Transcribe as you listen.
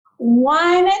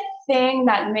One thing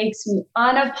that makes me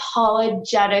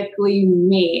unapologetically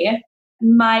me,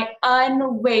 my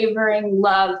unwavering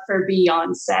love for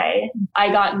Beyonce.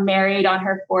 I got married on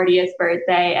her 40th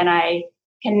birthday, and I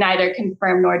can neither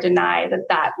confirm nor deny that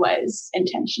that was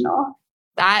intentional.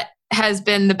 That has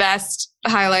been the best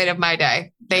highlight of my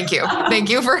day. Thank you. Thank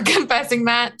you for confessing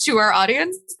that to our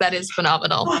audience. That is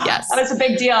phenomenal. Yes. That was a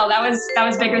big deal. That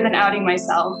was bigger than outing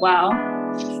myself. Wow.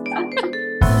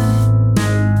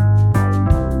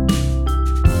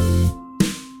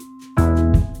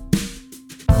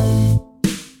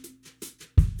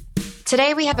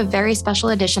 Today, we have a very special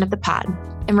edition of the pod.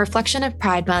 In reflection of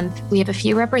Pride Month, we have a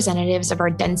few representatives of our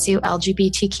dentsu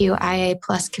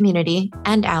LGBTQIA+ community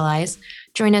and allies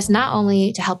join us not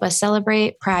only to help us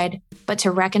celebrate Pride, but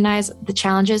to recognize the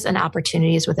challenges and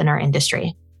opportunities within our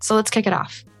industry. So let's kick it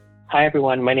off. Hi,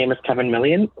 everyone. My name is Kevin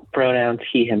Millian, pronouns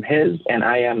he, him, his, and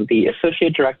I am the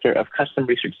Associate Director of Custom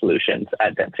Research Solutions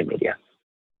at Dentsu Media.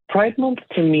 Pride Month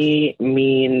to me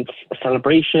means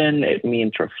celebration, it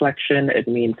means reflection, it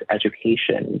means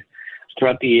education.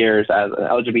 Throughout the years as an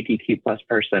LGBTQ+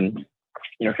 person,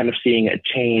 kind of seeing it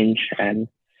change and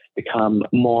become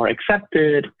more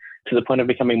accepted to the point of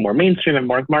becoming more mainstream and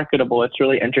more marketable. It's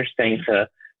really interesting to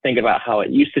think about how it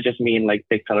used to just mean like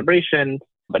big celebrations,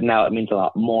 but now it means a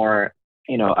lot more.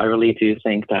 I really do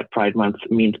think that Pride Month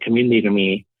means community to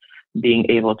me, being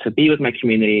able to be with my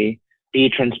community, be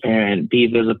transparent, be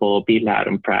visible, be loud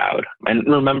and proud, and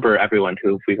remember everyone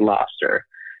who we've lost or,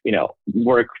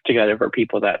 work together for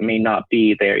people that may not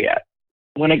be there yet.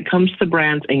 When it comes to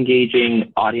brands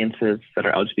engaging audiences that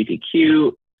are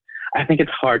LGBTQ, I think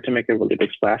it's hard to make a really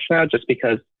big splash now just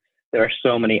because there are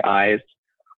so many eyes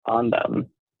on them.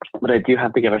 But I do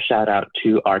have to give a shout out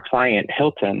to our client,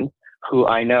 Hilton, who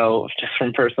I know just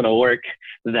from personal work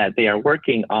that they are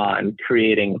working on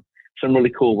creating some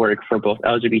really cool work for both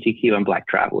LGBTQ and Black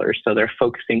travelers. So they're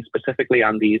focusing specifically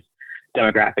on these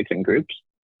demographics and groups,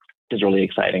 which is really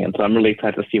exciting. And so I'm really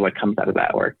excited to see what comes out of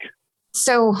that work.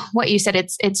 So what you said,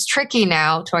 it's tricky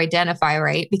now to identify,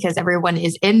 right? Because everyone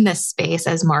is in this space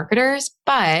as marketers.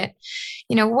 But,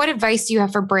 what advice do you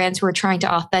have for brands who are trying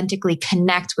to authentically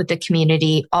connect with the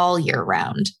community all year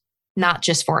round, not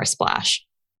just for a splash?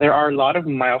 There are a lot of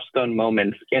milestone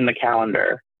moments in the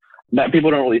calendar that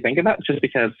people don't really think about just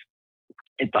because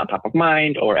it's not top of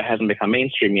mind or it hasn't become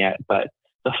mainstream yet. But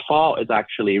the fall is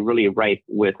actually really ripe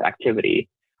with activity.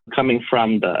 Coming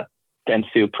from the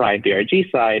dentsu Pride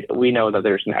BRG side, we know that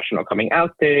there's National Coming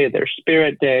Out Day, there's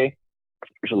Spirit Day.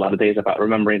 There's a lot of days about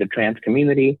remembering the trans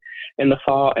community in the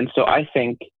fall. And so I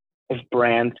think if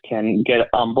brands can get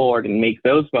on board and make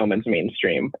those moments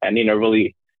mainstream and,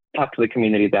 really talk to the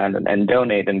community then and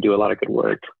donate and do a lot of good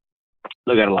work,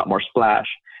 they'll get a lot more splash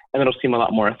and it'll seem a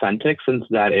lot more authentic since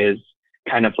that is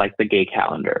kind of like the gay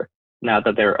calendar. Now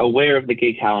that they're aware of the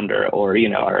gay calendar or,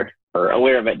 are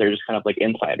aware of it, they're just kind of like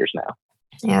insiders now.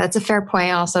 Yeah, that's a fair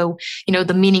point. Also,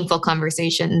 the meaningful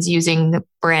conversations using the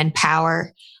brand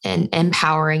power and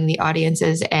empowering the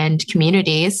audiences and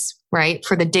communities, right?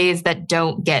 For the days that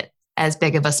don't get as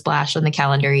big of a splash on the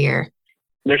calendar year.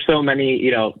 There's so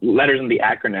many, letters in the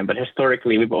acronym, but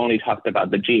historically we've only talked about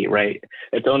the G, right?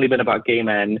 It's only been about gay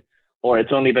men, or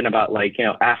it's only been about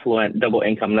affluent double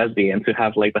income lesbians who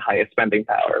have the highest spending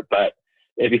power. But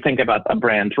if you think about a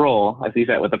brand's role, as you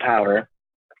said, with the power,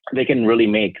 they can really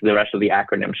make the rest of the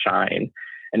acronym shine.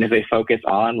 And if they focus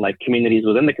on communities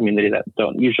within the community that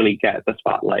don't usually get the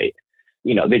spotlight,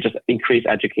 they just increase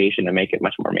education and make it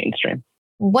much more mainstream.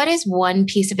 What is one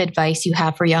piece of advice you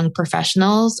have for young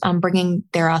professionals on bringing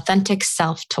their authentic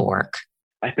self to work?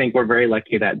 I think we're very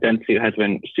lucky that Dentsu has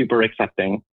been super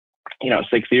accepting.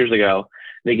 6 years ago,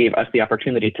 they gave us the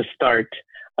opportunity to start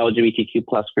LGBTQ+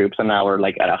 groups, and now we're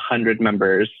at 100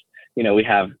 members. We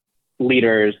have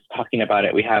leaders talking about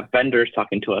it. We have vendors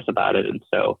talking to us about it. And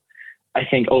so I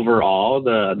think overall,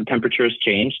 the temperature has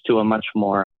changed to a much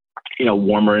more,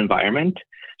 warmer environment.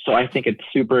 So I think it's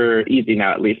super easy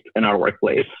now, at least in our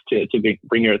workplace, to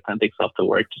bring your authentic self to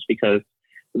work just because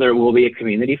there will be a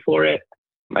community for it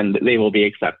and they will be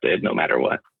accepted no matter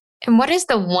what. And what is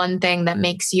the one thing that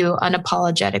makes you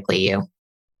unapologetically you?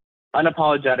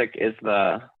 Unapologetic is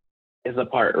the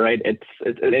part, right?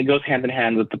 It goes hand in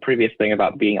hand with the previous thing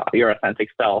about being your authentic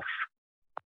self.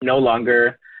 No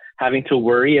longer having to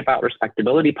worry about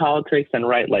respectability politics and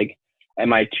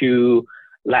am I too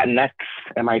Latinx?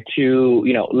 Am I too,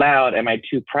 loud? Am I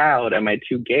too proud? Am I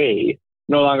too gay?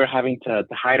 No longer having to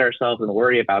hide ourselves and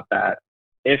worry about that.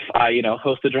 If I,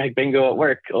 host a drag bingo at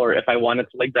work, or if I wanted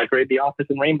to decorate the office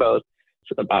in rainbows,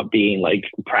 it's about being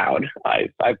proud.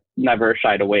 I've never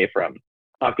shied away from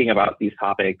talking about these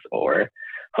topics or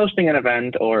hosting an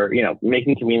event or,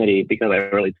 making community because I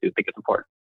really do think it's important.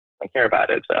 I care about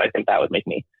it. So I think that would make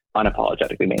me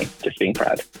unapologetically me, just being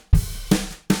proud.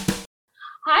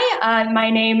 Hi, my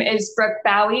name is Brooke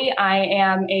Bowie. I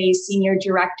am a Senior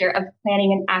Director of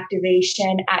Planning and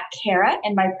Activation at CARA,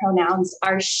 and my pronouns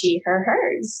are she, her,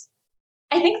 hers.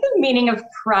 I think the meaning of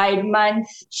Pride Month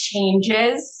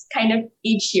changes kind of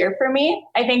each year for me.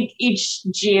 I think each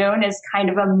June is kind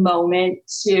of a moment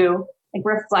to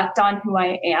reflect on who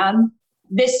I am.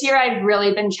 This year, I've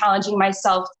really been challenging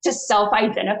myself to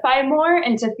self-identify more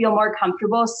and to feel more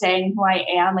comfortable saying who I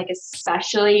am,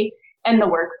 especially in the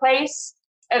workplace.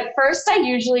 At first, I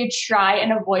usually try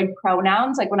and avoid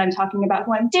pronouns, when I'm talking about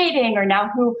who I'm dating or now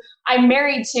who I'm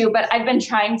married to, but I've been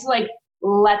trying to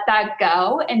let that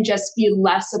go and just be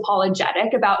less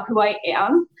apologetic about who I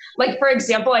am. For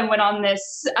example, I went on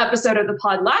this episode of the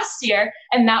pod last year,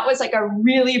 and that was a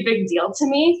really big deal to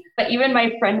me. But even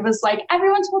my friend was like,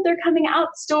 everyone told their coming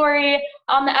out story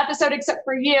on the episode except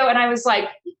for you. And I was like,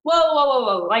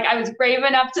 whoa. I was brave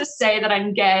enough to say that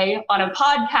I'm gay on a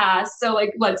podcast. So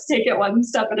let's take it one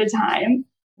step at a time.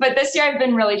 But this year I've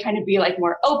been really trying to be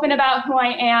more open about who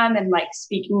I am and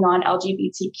speaking on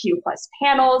LGBTQ plus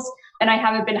panels. And I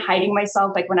haven't been hiding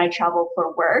myself when I travel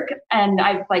for work. And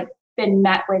I've been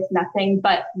met with nothing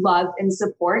but love and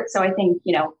support. So I think,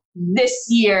 this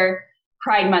year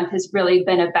Pride Month has really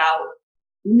been about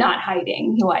not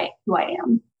hiding who I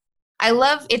am. I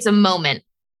love it's a moment,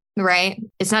 right?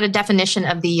 It's not a definition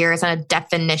of the year. It's not a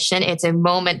definition. It's a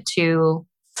moment to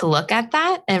look at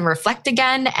that and reflect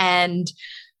again and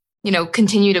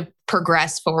continue to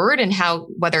progress forward and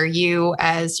whether you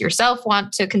as yourself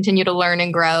want to continue to learn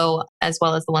and grow as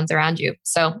well as the ones around you.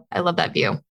 So I love that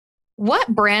view. What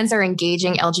brands are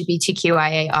engaging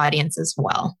LGBTQIA audiences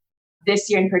well? This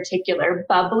year in particular,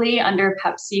 Bubbly under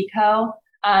PepsiCo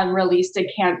released a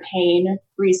campaign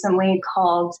recently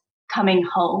called Coming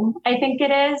Home, I think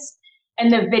it is.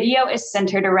 And the video is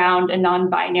centered around a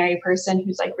non-binary person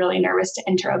who's really nervous to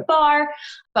enter a bar.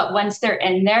 But once they're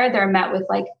in there, they're met with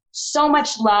so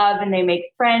much love and they make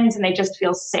friends and they just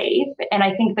feel safe. And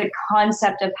I think the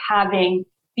concept of having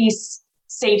these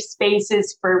safe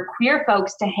spaces for queer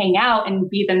folks to hang out and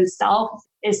be themselves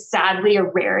is sadly a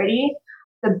rarity.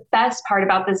 The best part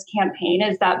about this campaign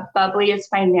is that Bubbly is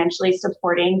financially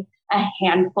supporting a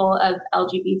handful of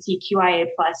LGBTQIA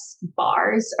plus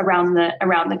bars around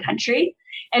the country.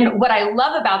 And what I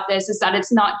love about this is that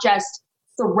it's not just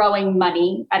throwing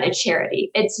money at a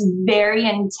charity. It's very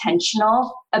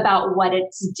intentional about what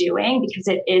it's doing because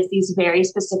it is these very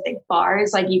specific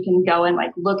bars. You can go and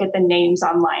look at the names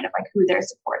online of who they're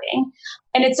supporting.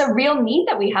 And it's a real need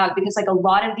that we have because a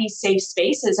lot of these safe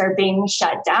spaces are being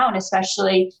shut down,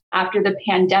 especially after the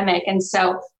pandemic. And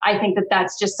so I think that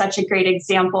that's just such a great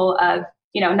example of,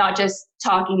 not just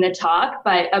talking the talk,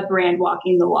 but a brand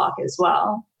walking the walk as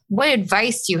well. What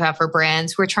advice do you have for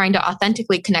brands who are trying to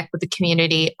authentically connect with the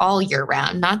community all year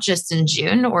round, not just in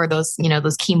June or those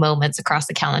key moments across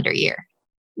the calendar year?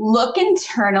 Look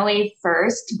internally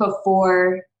first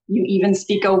before you even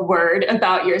speak a word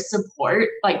about your support,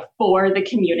 for the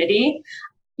community.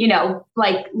 Look,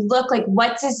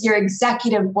 what does your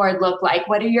executive board look like?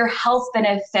 What are your health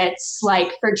benefits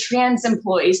for trans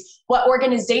employees? What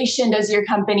organization does your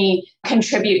company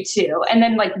contribute to? And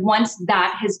then once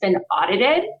that has been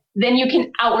audited, then you can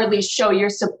outwardly show your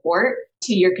support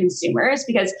to your consumers,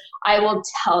 because I will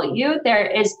tell you, there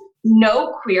is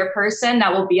no queer person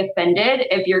that will be offended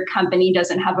if your company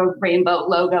doesn't have a rainbow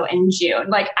logo in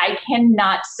June. I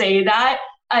cannot say that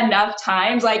enough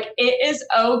times. It is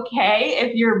okay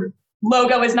if your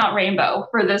logo is not rainbow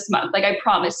for this month. I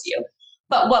promise you.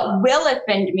 But what will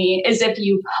offend me is if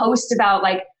you post about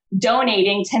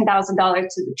donating $10,000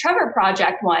 to the Trevor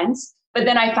Project once, but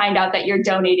then I find out that you're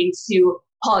donating to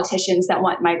politicians that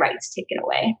want my rights taken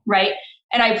away, right?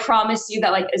 And I promise you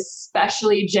that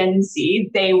especially Gen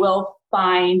Z, they will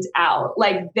find out.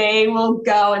 They will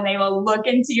go and they will look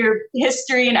into your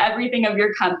history and everything of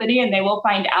your company and they will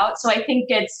find out. So I think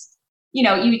it's,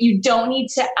 you don't need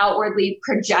to outwardly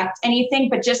project anything,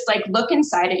 but just look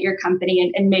inside at your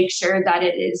company and make sure that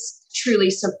it is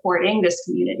truly supporting this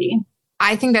community.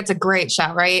 I think that's a great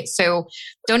shot, right? So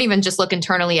don't even just look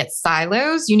internally at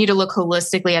silos. You need to look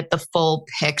holistically at the full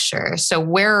picture. So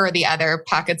where are the other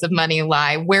pockets of money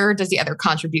lie? Where does the other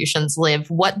contributions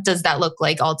live? What does that look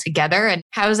like altogether? And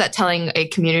how is that telling a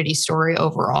community story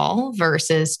overall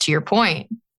versus, to your point,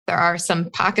 there are some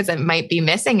pockets that might be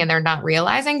missing and they're not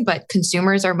realizing, but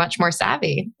consumers are much more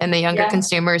savvy and the younger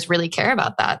consumers really care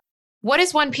about that. What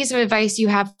is one piece of advice you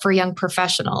have for young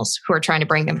professionals who are trying to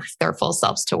bring their full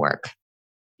selves to work?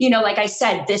 like I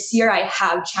said, this year I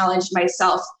have challenged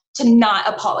myself to not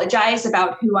apologize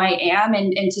about who I am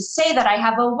and to say that I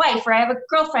have a wife or I have a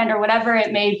girlfriend or whatever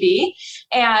it may be.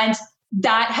 And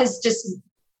that has just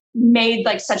made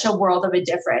like such a world of a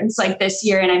difference like this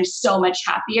year. And I'm so much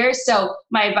happier. So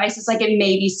my advice is like, it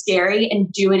may be scary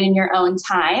and do it in your own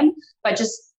time, but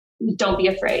just don't be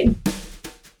afraid.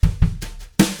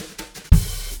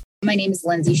 My name is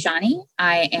Lindsay Shawnee.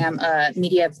 I am a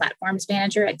media platforms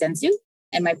manager at Dentsu,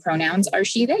 and my pronouns are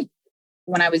she, they.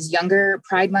 When I was younger,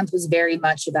 Pride Month was very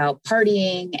much about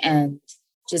partying and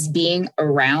just being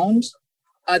around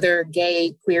other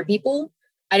gay, queer people.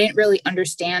 I didn't really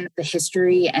understand the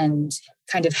history and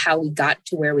kind of how we got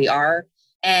to where we are.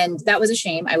 And that was a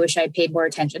shame. I wish I had paid more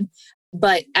attention.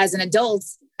 But as an adult,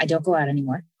 I don't go out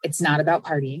anymore. It's not about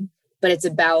partying, but it's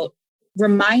about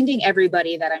reminding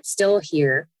everybody that I'm still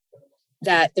here,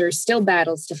 that there's still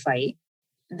battles to fight,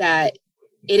 that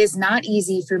it is not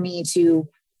easy for me to,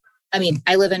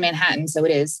 I live in Manhattan, so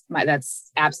it is.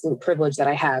 That's absolute privilege that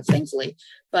I have, thankfully.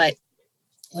 But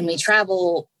when we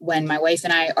travel, when my wife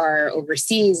and I are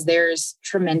overseas, there's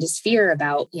tremendous fear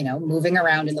about, moving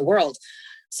around in the world.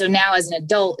 So now as an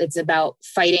adult, it's about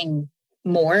fighting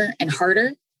more and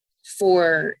harder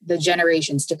for the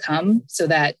generations to come so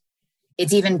that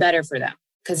it's even better for them.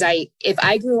 Because if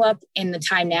I grew up in the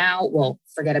time now, well,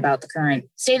 forget about the current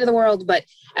state of the world, but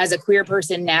as a queer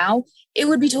person now, it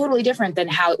would be totally different than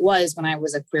how it was when I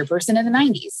was a queer person in the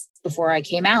 90s before I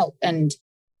came out. And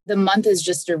the month is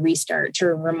just a restart to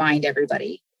remind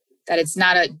everybody that it's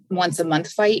not a once a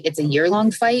month fight. It's a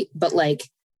year-long fight, but like,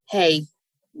 hey,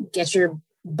 get your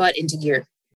butt into gear.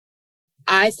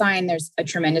 I find there's a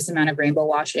tremendous amount of rainbow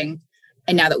washing.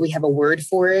 And now that we have a word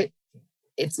for it,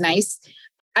 it's nice.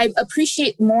 I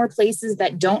appreciate more places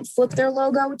that don't flip their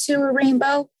logo to a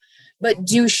rainbow, but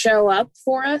do show up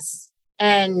for us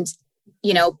and,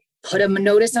 put a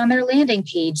notice on their landing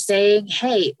page saying,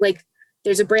 hey, like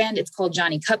there's a brand, it's called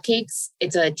Johnny Cupcakes.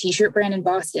 It's a t-shirt brand in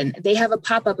Boston. They have a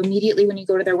pop-up immediately when you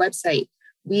go to their website.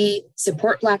 We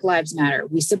support Black Lives Matter.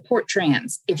 We support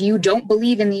trans. If you don't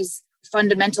believe in these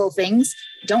fundamental things,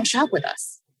 don't shop with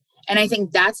us. And I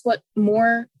think that's what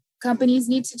more companies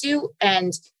need to do.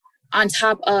 And on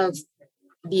top of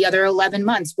the other 11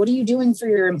 months, what are you doing for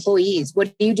your employees? What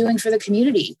are you doing for the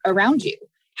community around you?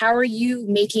 How are you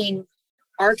making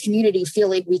our community feel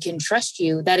like we can trust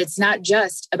you, that it's not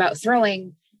just about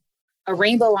throwing a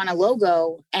rainbow on a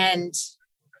logo and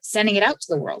sending it out to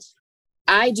the world?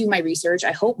 I do my research.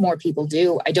 I hope more people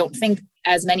do. I don't think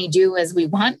as many do as we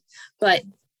want, but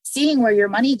seeing where your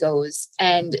money goes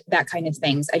and that kind of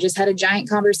things. I just had a giant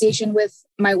conversation with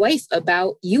my wife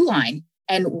about Uline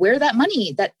and where that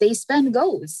money that they spend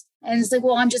goes. And it's like,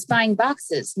 well, I'm just buying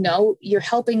boxes. No, you're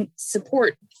helping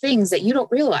support things that you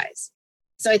don't realize.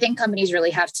 So I think companies really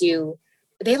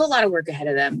they have a lot of work ahead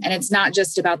of them. And it's not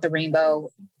just about the rainbow.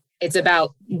 It's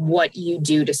about what you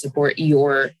do to support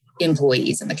your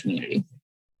employees in the community.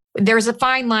 There's a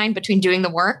fine line between doing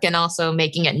the work and also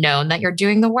making it known that you're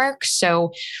doing the work.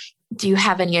 So do you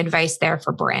have any advice there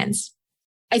for brands?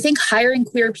 I think hiring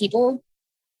queer people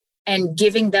and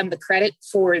giving them the credit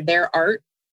for their art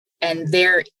and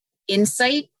their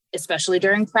insight, especially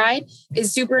during Pride,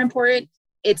 is super important.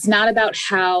 It's not about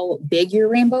how big your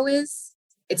rainbow is.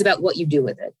 It's about what you do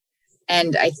with it.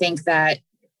 And I think that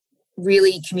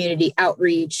really community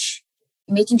outreach,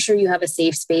 making sure you have a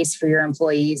safe space for your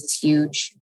employees is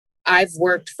huge. I've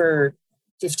worked for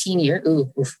 15 years,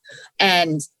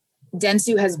 and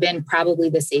Dentsu has been probably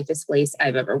the safest place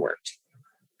I've ever worked.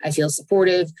 I feel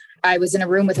supportive. I was in a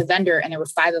room with a vendor and there were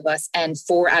 5 of us and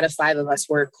 4 out of 5 of us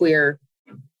were queer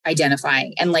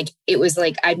identifying. And it was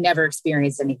like, I've never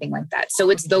experienced anything like that. So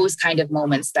it's those kind of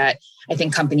moments that I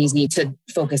think companies need to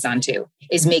focus on too,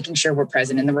 is making sure we're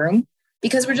present in the room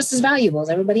because we're just as valuable as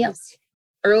everybody else.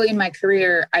 Early in my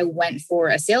career, I went for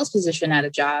a sales position at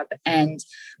a job and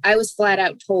I was flat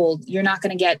out told, you're not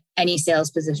going to get any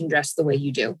sales position dressed the way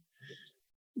you do.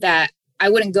 That I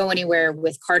wouldn't go anywhere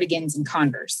with cardigans and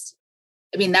Converse.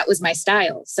 That was my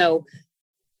style. So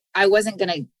I wasn't going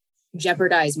to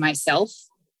jeopardize myself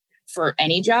for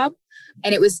any job.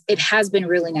 And it has been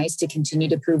really nice to continue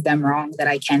to prove them wrong that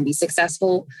I can be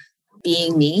successful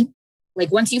being me.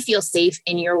 Once you feel safe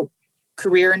in your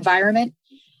career environment,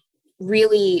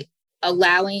 really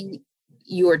allowing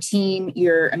your team,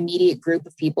 your immediate group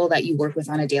of people that you work with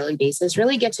on a daily basis,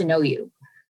 really get to know you.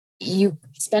 You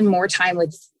spend more time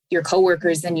with your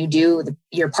coworkers than you do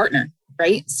your partner,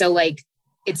 right? So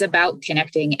it's about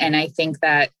connecting. And I think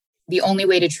that the only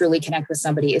way to truly connect with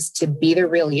somebody is to be the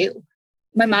real you.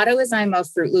 My motto is I'm a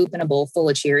Fruit Loop in a bowl full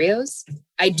of Cheerios.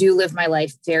 I do live my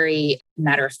life very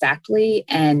matter-of-factly,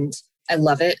 and I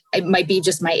love it. It might be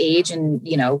just my age and,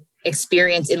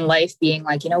 experience in life being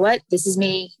like, you know what, this is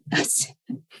me.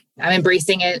 I'm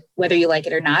embracing it, whether you like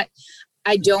it or not.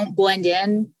 I don't blend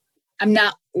in. I'm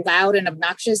not loud and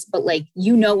obnoxious, but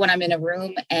when I'm in a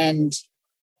room and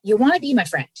you want to be my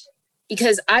friend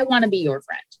because I want to be your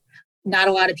friend. Not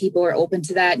a lot of people are open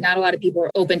to that. Not a lot of people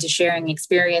are open to sharing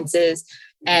experiences.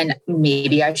 And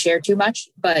maybe I share too much,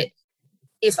 but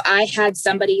if I had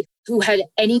somebody who had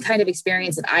any kind of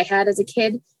experience that I had as a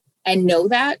kid and know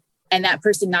that, and that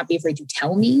person not be afraid to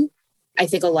tell me, I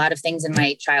think a lot of things in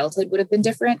my childhood would have been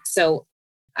different. So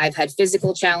I've had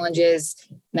physical challenges,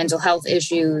 mental health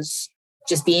issues.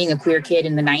 Just being a queer kid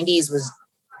in the 90s was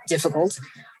difficult.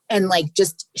 And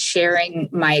just sharing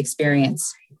my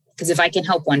experience. Because if I can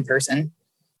help one person,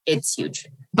 it's huge.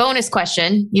 Bonus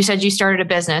question. You said you started a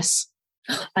business.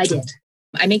 I did.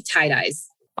 I make tie-dyes.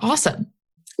 Awesome.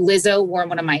 Lizzo wore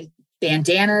one of my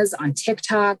bandanas on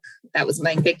TikTok. That was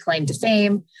my big claim to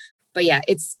fame. But yeah,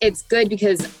 it's good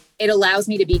because it allows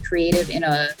me to be creative in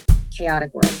a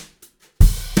chaotic world.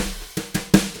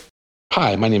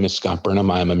 Hi, my name is Scott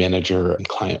Burnham. I'm a manager in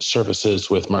client services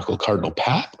with Merkle Cardinal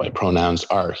Path. My pronouns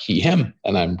are he, him,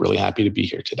 and I'm really happy to be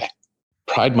here today.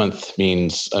 Pride Month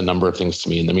means a number of things to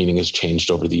me, and the meaning has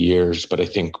changed over the years. But I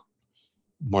think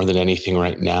more than anything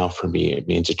right now for me, it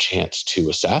means a chance to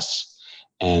assess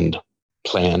and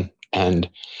plan and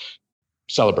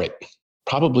celebrate,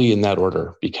 probably in that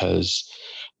order, because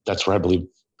that's where I believe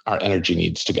our energy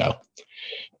needs to go.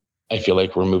 I feel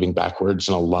like we're moving backwards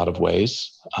in a lot of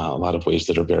ways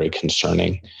that are very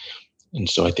concerning. And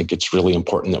so I think it's really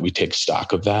important that we take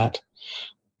stock of that.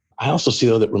 I also see,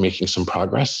 though, that we're making some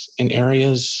progress in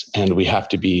areas, and we have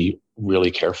to be really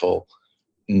careful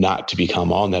not to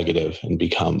become all negative and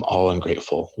become all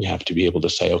ungrateful. We have to be able to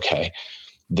say, okay,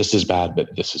 this is bad,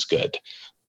 but this is good.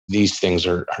 These things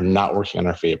are not working in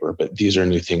our favor, but these are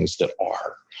new things that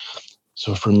are.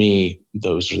 So for me,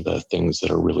 those are the things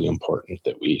that are really important,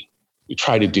 that we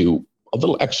try to do a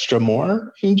little extra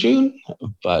more in June,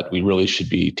 but we really should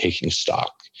be taking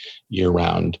stock year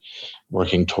round,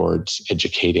 working towards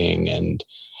educating, and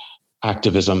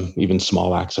activism. Even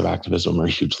small acts of activism are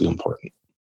hugely important.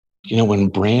 When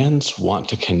brands want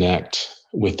to connect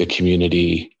with the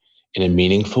community in a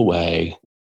meaningful way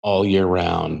all year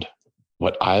round,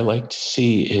 what I like to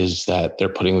see is that they're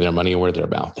putting their money where their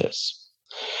mouth is.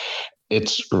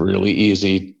 It's really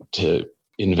easy to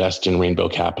invest in rainbow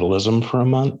capitalism for a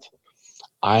month.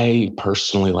 I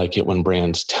personally like it when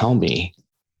brands tell me,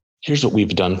 here's what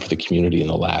we've done for the community in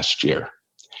the last year.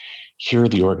 Here are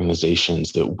the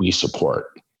organizations that we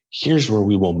support. Here's where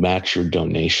we will match your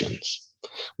donations,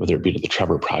 whether it be to the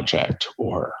Trevor Project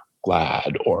or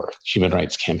GLAAD or Human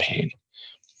Rights Campaign.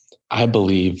 I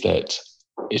believe that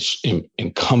it's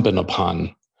incumbent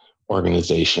upon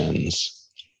organizations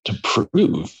to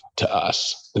prove to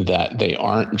us that they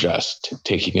aren't just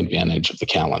taking advantage of the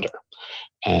calendar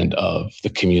and of the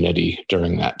community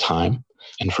during that time.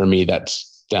 And for me,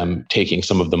 that's them taking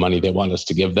some of the money they want us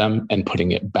to give them and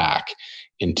putting it back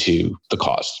into the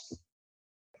cause.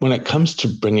 When it comes to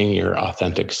bringing your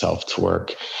authentic self to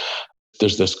work,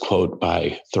 there's this quote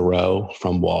by Thoreau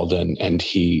from Walden, and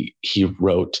he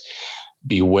wrote,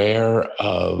 "Beware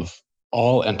of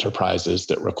all enterprises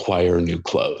that require new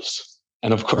clothes."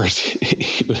 And of course,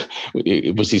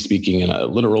 was he speaking in a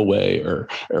literal way or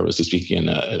was he speaking in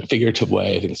a figurative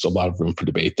way? I think there's a lot of room for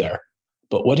debate there.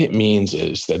 But what it means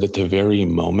is that at the very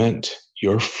moment,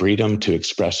 your freedom to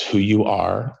express who you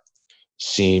are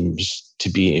seems to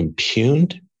be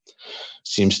impugned,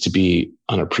 seems to be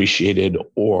unappreciated,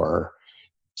 or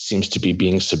seems to be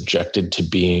being subjected to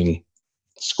being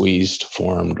squeezed,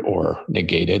 formed, or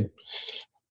negated.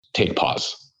 Take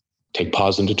pause. Take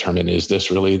pause and determine, is this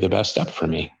really the best step for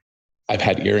me? I've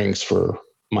had earrings for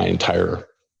my entire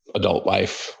adult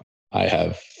life. I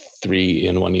have 3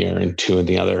 in one ear and 2 in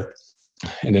the other.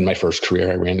 And in my first career,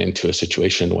 I ran into a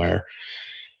situation where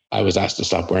I was asked to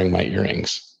stop wearing my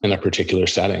earrings in a particular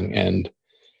setting, and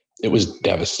it was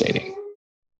devastating.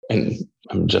 And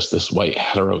I'm just this white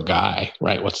hetero guy,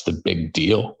 right? What's the big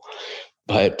deal?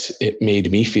 But it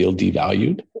made me feel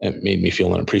devalued. It made me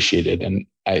feel unappreciated. And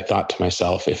I thought to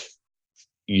myself, if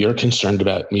you're concerned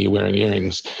about me wearing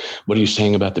earrings, what are you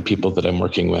saying about the people that I'm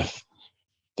working with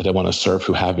that I want to serve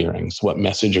who have earrings? What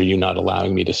message are you not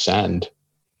allowing me to send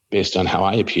based on how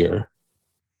I appear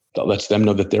that lets them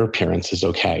know that their appearance is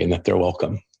okay and that they're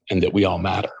welcome and that we all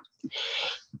matter?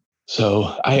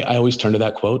 So I always turn to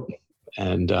that quote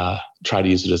and try to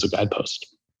use it as a guidepost.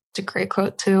 It's a great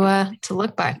quote to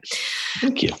look by.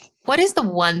 Thank you. What is the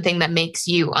one thing that makes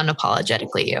you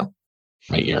unapologetically you?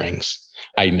 my earrings.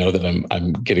 I know that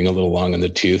I'm getting a little long in the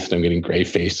tooth and I'm getting gray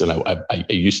faced. And I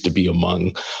used to be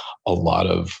among a lot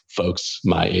of folks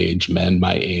my age, men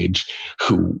my age,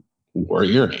 who wore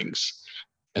earrings.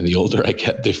 And the older I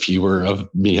get, the fewer of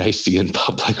me I see in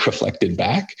public reflected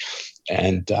back.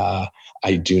 And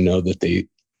I do know that they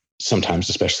sometimes,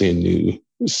 especially in new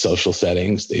social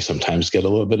settings, they sometimes get a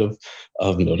little bit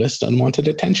of noticed, unwanted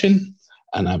attention.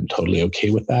 And I'm totally okay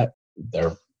with that.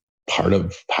 They're part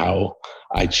of how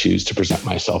I choose to present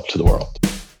myself to the world.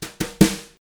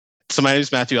 So my name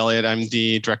is Matthew Elliott. I'm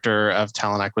the Director of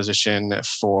Talent Acquisition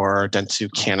for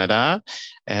Dentsu Canada,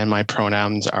 and my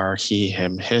pronouns are he,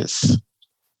 him, his.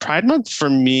 Pride Month for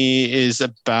me is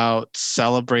about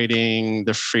celebrating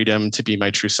the freedom to be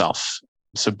my true self.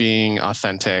 So being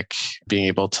authentic, being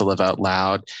able to live out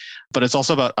loud, but it's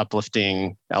also about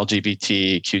uplifting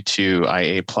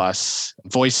LGBTQIA+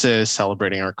 voices,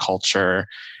 celebrating our culture,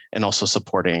 and also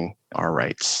supporting our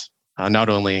rights, not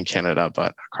only in Canada,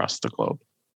 but across the globe.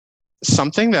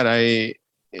 Something that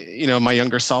my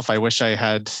younger self, I wish I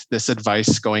had this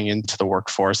advice going into the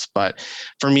workforce, but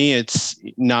for me, it's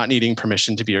not needing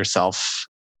permission to be yourself,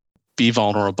 be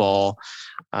vulnerable,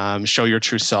 show your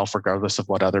true self regardless of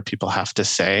what other people have to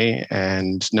say,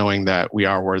 and knowing that we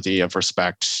are worthy of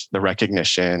respect, the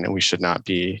recognition, and we should not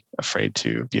be afraid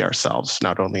to be ourselves,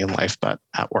 not only in life, but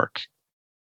at work.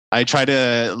 I try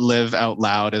to live out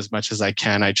loud as much as I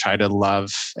can. I try to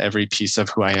love every piece of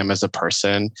who I am as a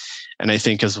person. And I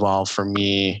think as well, for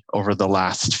me, over the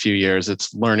last few years,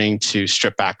 it's learning to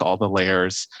strip back all the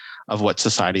layers of what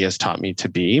society has taught me to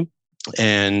be.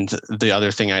 And the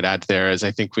other thing I'd add there is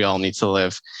I think we all need to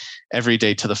live every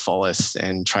day to the fullest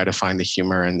and try to find the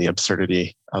humor and the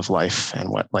absurdity of life and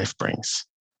what life brings.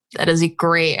 That is a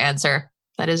great answer.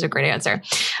 That is a great answer.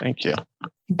 Thank you.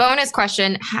 Bonus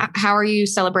question. How are you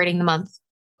celebrating the month?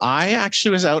 I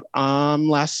actually was out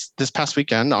this past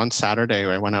weekend on Saturday.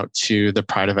 I went out to the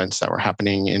Pride events that were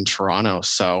happening in Toronto.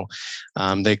 So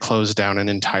they closed down an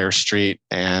entire street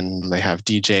and they have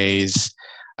DJs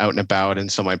out and about.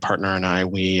 And so my partner and I,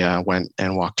 we went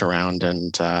and walked around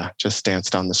and just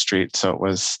danced on the street. So it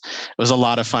was a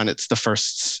lot of fun. It's the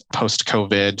first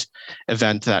post-COVID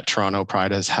event that Toronto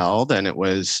Pride has held. And it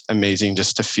was amazing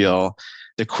just to feel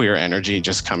the queer energy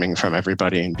just coming from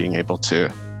everybody and being able to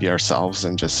be ourselves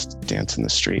and just dance in the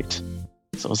street.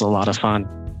 So it was a lot of fun.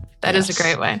 That is a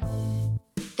great way.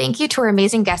 Thank you to our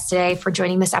amazing guest today for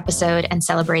joining this episode and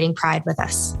celebrating Pride with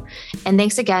us. And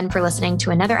thanks again for listening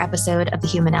to another episode of The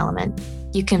Human Element.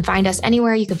 You can find us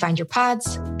anywhere you can find your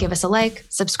pods. Give us a like,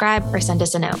 subscribe, or send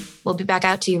us a note. We'll be back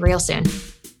out to you real soon.